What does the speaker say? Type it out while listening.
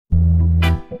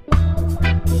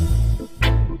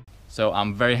So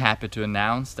I'm very happy to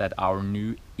announce that our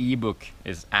new ebook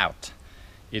is out.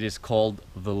 It is called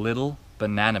The Little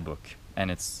Banana Book, and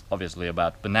it's obviously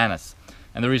about bananas.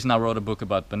 And the reason I wrote a book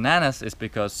about bananas is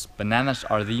because bananas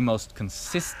are the most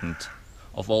consistent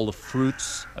of all the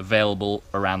fruits available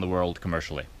around the world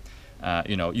commercially.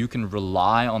 You can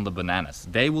rely on the bananas.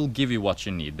 They will give you what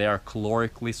you need. They are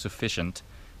calorically sufficient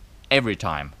every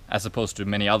time, as opposed to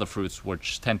many other fruits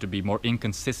which tend to be more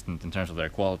inconsistent in terms of their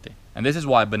quality. And this is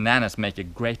why bananas make a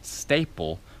great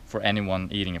staple for anyone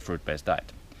eating a fruit-based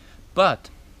diet. But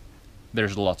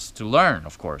there's lots to learn,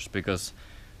 of course, because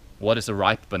what is a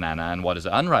ripe banana and what is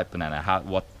an unripe banana?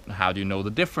 How do you know the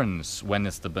difference? When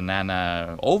is the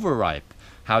banana overripe?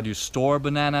 How do you store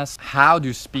bananas? How do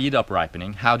you speed up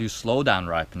ripening? How do you slow down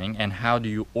ripening? And how do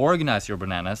you organize your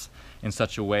bananas in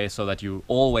such a way so that you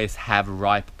always have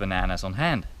ripe bananas on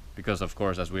hand? Because of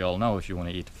course, as we all know, if you want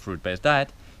to eat a fruit-based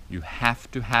diet, you have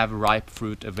to have ripe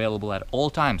fruit available at all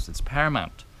times. It's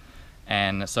paramount.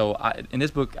 And so in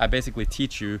this book, I basically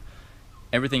teach you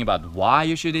everything about why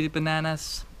you should eat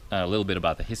bananas, a little bit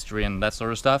about the history and that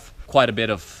sort of stuff, quite a bit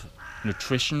of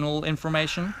nutritional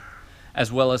information,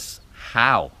 as well as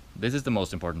how. This is the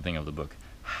most important thing of the book.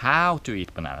 How to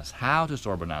eat bananas, how to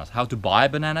store bananas, how to buy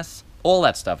bananas. All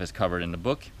that stuff is covered in the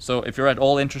book. So if you're at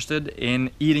all interested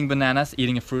in eating bananas,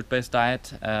 eating a fruit-based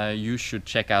diet, you should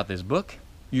check out this book.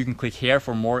 You can click here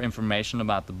for more information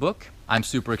about the book. I'm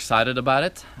super excited about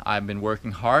it. I've been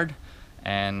working hard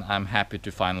and I'm happy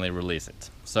to finally release it.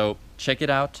 So check it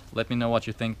out, let me know what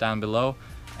you think down below,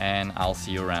 and I'll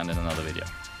see you around in another video.